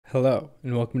Hello,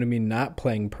 and welcome to me not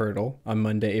playing Poeltl on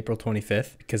Monday, April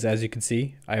 25th, because as you can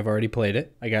see, I have already played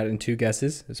it. I got it in 2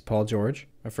 guesses. It's Paul George.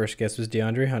 My first guess was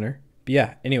DeAndre Hunter. But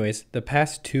yeah, anyways, the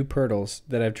past 2 Poeltls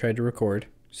that I've tried to record,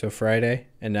 so Friday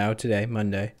and now today,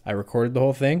 Monday, I recorded the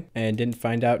whole thing and didn't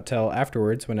find out till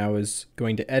afterwards when I was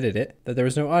going to edit it that there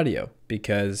was no audio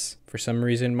because for some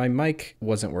reason my mic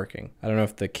wasn't working. I don't know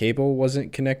if the cable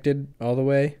wasn't connected all the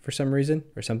way for some reason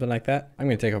or something like that. I'm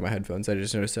going to take off my headphones. I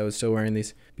just noticed I was still wearing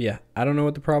these. But yeah, I don't know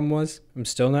what the problem was. I'm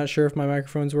still not sure if my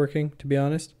microphone's working, to be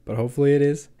honest, but hopefully it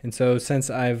is. And so since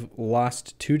I've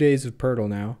lost 2 days of Poeltl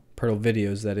now, Poeltl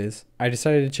videos that is, I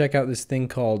decided to check out this thing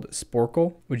called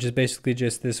Sporkle, which is basically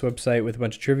just this website with a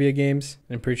bunch of trivia games.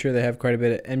 I'm pretty sure they have quite a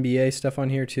bit of NBA stuff on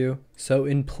here too. So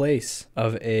in place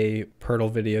of a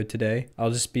Poeltl video today, I'll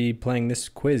just be playing this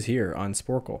quiz here on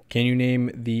Sporkle. Can you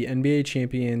name the NBA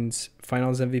champions,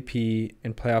 finals MVP,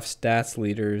 and playoff stats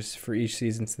leaders for each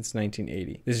season since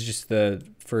 1980? This is just the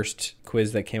first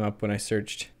quiz that came up when I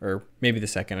searched, or maybe the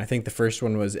second. I think the first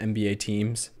one was NBA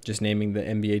teams, just naming the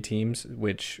NBA teams,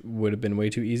 which would have been way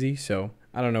too easy. So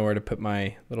I don't know where to put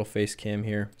my little face cam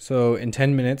here. So in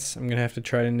 10 minutes, I'm going to have to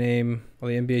try to name all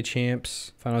the NBA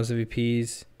champs, finals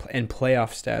MVPs, and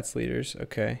playoff stats leaders.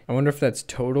 Okay. I wonder if that's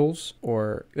totals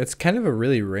or that's kind of a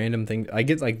really random thing. I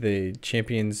get like the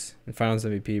champions and finals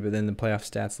MVP, but then the playoff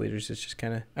stats leaders is just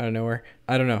kind of out of nowhere.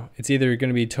 I don't know. It's either going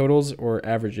to be totals or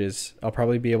averages. I'll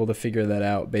probably be able to figure that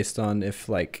out based on if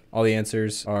like all the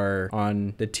answers are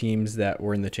on the teams that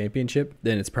were in the championship,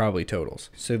 then it's probably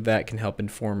totals. So that can help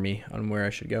inform me on where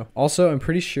I should go. Also, I'm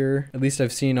pretty sure, at least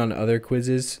I've seen on other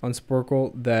quizzes on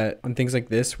Sporkle, that on things like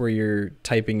this where you're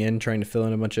typing in, trying to fill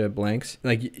in a bunch of blanks,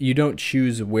 like you don't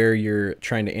choose where you're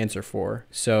trying to answer for.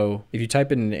 So if you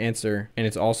type in an answer and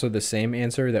it's also the same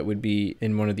answer that would be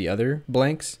in one of the other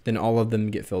blanks, then all of them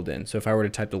get filled in. So if I were to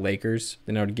type the Lakers,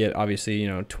 then I would get obviously,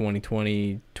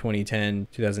 2020, 2010,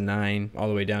 2009, all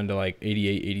the way down to like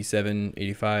 88, 87,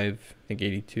 85, I think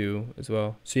 82 as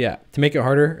well. So yeah, to make it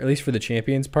harder, at least for the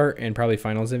champions part and probably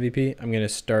finals MVP, I'm going to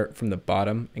start from the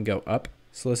bottom and go up.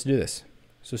 So let's do this.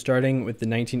 So starting with the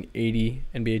 1980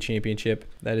 NBA championship,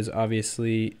 that is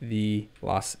obviously the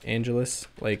Los Angeles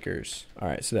Lakers. All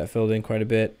right, so that filled in quite a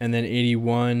bit. And then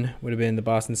 81 would have been the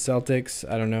Boston Celtics.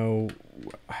 I don't know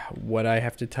what I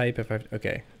have to type if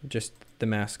okay, just the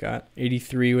mascot.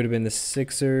 83 would have been the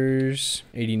Sixers.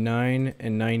 89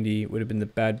 and 90 would have been the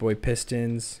Bad Boy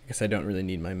Pistons. I guess I don't really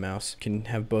need my mouse. Can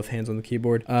have both hands on the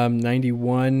keyboard.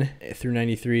 91 through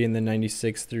 93 and then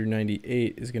 96 through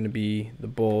 98 is going to be the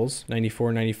Bulls.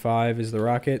 94, 95 is the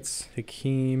Rockets.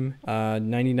 Hakeem.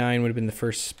 99 would have been the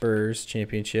first Spurs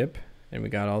championship, and we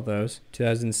got all those.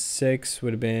 2006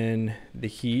 would have been the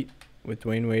Heat with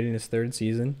Dwayne Wade in his 3rd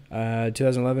season.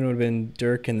 2011 would have been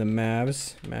Dirk and the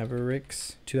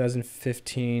Mavericks.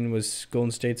 2015 was Golden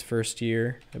State's first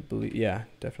year, I believe. Yeah,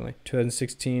 definitely.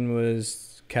 2016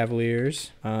 was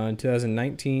Cavaliers.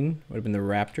 2019 would have been the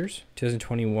Raptors.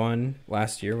 2021,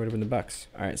 last year, would have been the Bucks.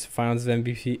 All right, so finals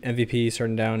MVP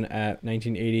starting down at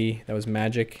 1980. That was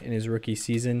Magic in his rookie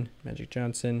season. Magic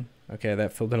Johnson. Okay,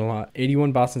 that filled in a lot.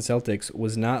 81 Boston Celtics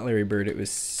was not Larry Bird. It was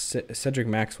Cedric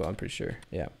Maxwell, I'm pretty sure.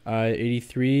 Yeah.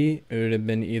 83, it would have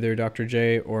been either Dr.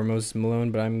 J or Moses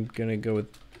Malone, but I'm going to go with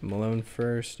Malone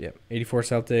first. Yep. 84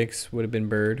 Celtics would have been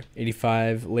Bird.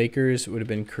 85 Lakers would have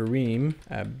been Kareem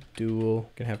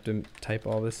Abdul. Gonna have to type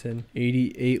all this in.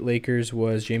 88 Lakers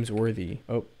was James Worthy.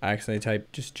 Oh, I accidentally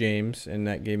typed just James, and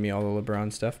that gave me all the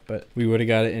LeBron stuff, but we would have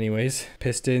got it anyways.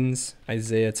 Pistons,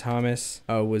 Isaiah Thomas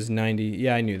was 90.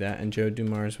 Yeah, I knew that. And Joe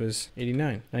Dumars was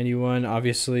 89. 91,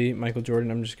 obviously, Michael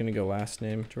Jordan. I'm just gonna go last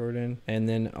name, Jordan. And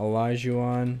then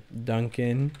Olajuwon,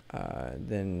 Duncan,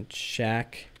 then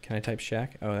Shaq. Can I type Shaq?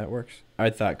 Oh, that works. I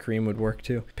thought Kareem would work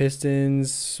too.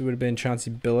 Pistons would have been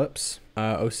Chauncey Billups.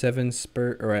 07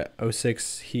 Spurs, or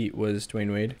 06 Heat was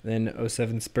Dwayne Wade. Then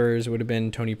 07 Spurs would have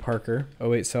been Tony Parker.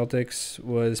 08 Celtics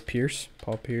was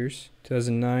Paul Pierce.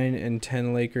 2009 and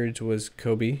 10 Lakers was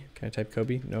Kobe. Can I type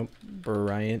Kobe? Nope.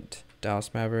 Bryant.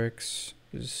 Dallas Mavericks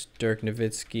was Dirk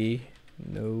Nowitzki.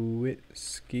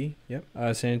 Yep.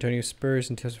 San Antonio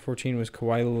Spurs in 2014 was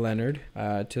Kawhi Leonard.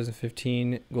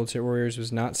 2015 Golden State Warriors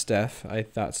was not Steph. I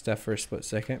thought Steph for a split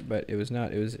second, but it was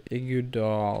not. It was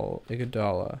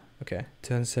Iguodala. Okay.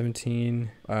 2017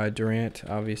 Durant,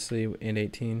 obviously, and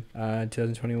 18.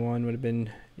 2021 would have been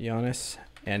Giannis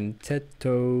and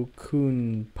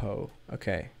Antetokounmpo.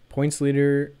 Okay. Points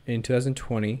leader in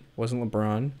 2020 Wasn't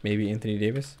LeBron. Maybe Anthony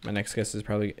Davis. My next guess is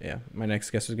probably, yeah, my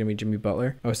next guess was going to be Jimmy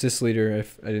Butler. Oh, assist leader,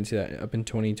 if I didn't see that, up in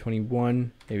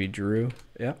 2021. Maybe Drew.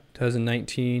 Yeah,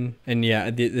 2019. And yeah,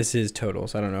 this is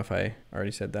totals. I don't know if I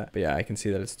already said that. But yeah, I can see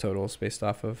that it's totals based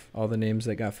off of all the names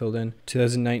that got filled in.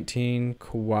 2019,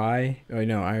 Kawhi. Oh,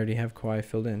 no, I already have Kawhi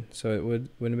filled in. So it wouldn't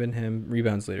have been him.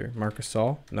 Rebounds leader. Marc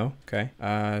Gasol? No. Okay.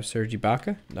 Serge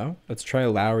Ibaka? No. Let's try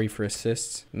Lowry for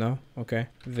assists. No. Okay.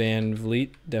 Van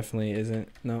Vliet definitely isn't.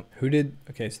 No. Who did?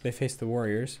 Okay, so they faced the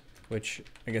Warriors, which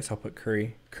I guess I'll put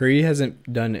Curry. Curry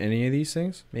hasn't done any of these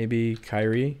things. Maybe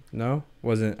Kyrie? No.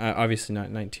 Wasn't, obviously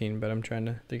not 19, but I'm trying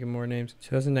to think of more names.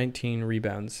 2019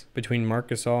 rebounds. Between Marc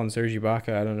Gasol and Serge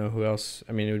Ibaka, I don't know who else.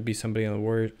 I mean, it would be somebody on the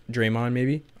Warriors. Draymond,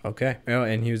 maybe? Okay. Oh,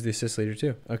 and he was the assist leader,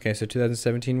 too. Okay, so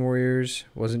 2017 Warriors.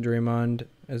 Wasn't Draymond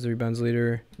as the rebounds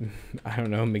leader. I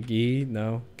don't know. McGee?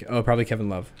 No. Oh, probably Kevin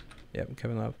Love. Yep,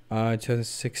 Kevin Love.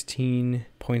 2016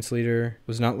 points leader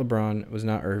was not LeBron. It was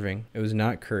not Irving. It was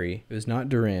not Curry. It was not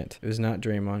Durant. It was not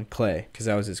Draymond. Clay, because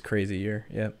that was his crazy year.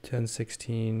 Yep.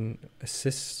 2016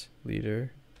 assist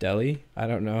leader. Delhi? I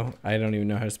don't know. I don't even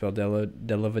know how to spell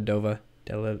Dellavedova.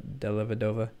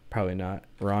 Probably not.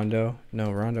 Rondo? No,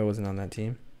 Rondo wasn't on that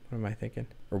team. What am I thinking?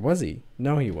 Or was he?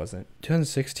 No, he wasn't.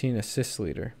 2016 assist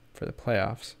leader for the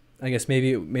playoffs. I guess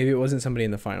maybe it wasn't somebody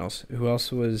in the finals. Who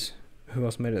else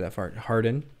made it that far?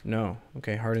 Harden? No.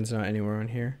 Okay, Harden's not anywhere on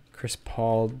here. Chris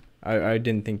Paul. I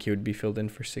didn't think he would be filled in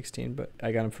for 16, but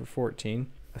I got him for 14.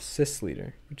 Assist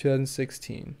leader for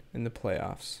 2016 in the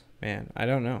playoffs. Man, I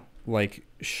don't know. Like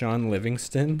Sean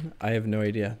Livingston? I have no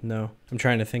idea. No. I'm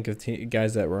trying to think of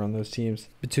guys that were on those teams.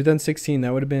 But 2016,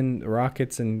 that would have been the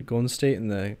Rockets and Golden State in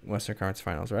the Western Conference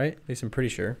Finals, right? At least I'm pretty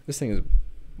sure. This thing is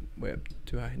way up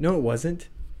too high. No, it wasn't.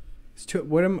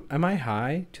 What am I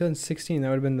high? 2016, that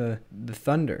would have been the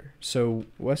Thunder. So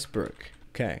Westbrook.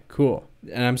 Okay, cool.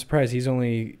 And I'm surprised he's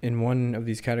only in one of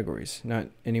these categories, not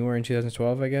anywhere in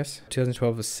 2012, I guess.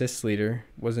 2012 assist leader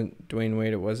wasn't Dwayne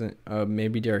Wade. It wasn't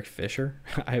maybe Derek Fisher.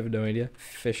 I have no idea.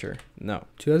 Fisher. No.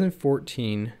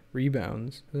 2014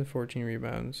 rebounds. 2014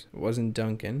 rebounds. It wasn't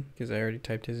Duncan because I already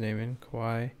typed his name in.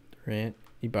 Kawhi, Durant,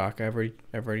 Ibaka.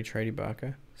 I've already tried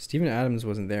Ibaka. Steven Adams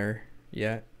wasn't there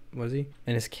yet. Was he?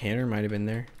 And his Canner might have been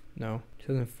there. No.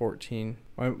 2014.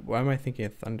 Why am I thinking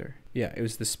of Thunder? Yeah, it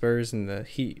was the Spurs and the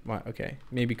Heat. Why? Okay.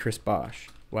 Maybe Chris Bosh.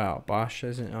 Wow, Bosh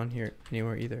isn't on here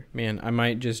anywhere either. Man, I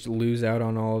might just lose out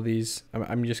on all of these.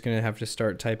 I'm just going to have to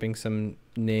start typing some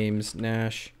names.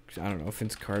 Nash. I don't know.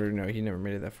 Vince Carter. No, he never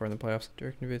made it that far in the playoffs.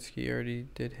 Dirk Nowitzki already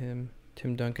did him.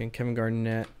 Tim Duncan. Kevin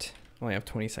Garnett. Only have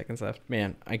 20 seconds left.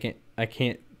 Man, I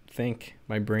can't think.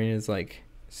 My brain is like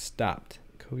stopped.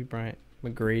 Kobe Bryant.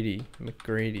 McGrady.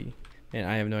 Man,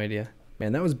 I have no idea.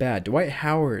 Man, that was bad. Dwight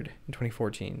Howard in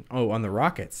 2014. Oh, on the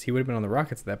Rockets. He would have been on the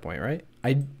Rockets at that point, right?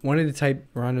 I wanted to type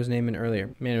Rondo's name in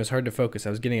earlier. Man, it was hard to focus.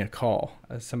 I was getting a call.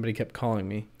 Somebody kept calling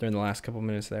me during the last couple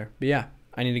minutes there. But yeah,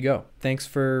 I need to go. Thanks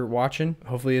for watching.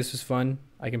 Hopefully this was fun.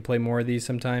 I can play more of these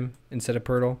sometime instead of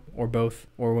Poeltl, or both.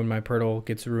 Or when my Poeltl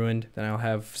gets ruined, then I'll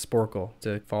have Sporkle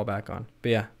to fall back on. But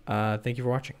yeah, thank you for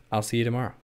watching. I'll see you tomorrow.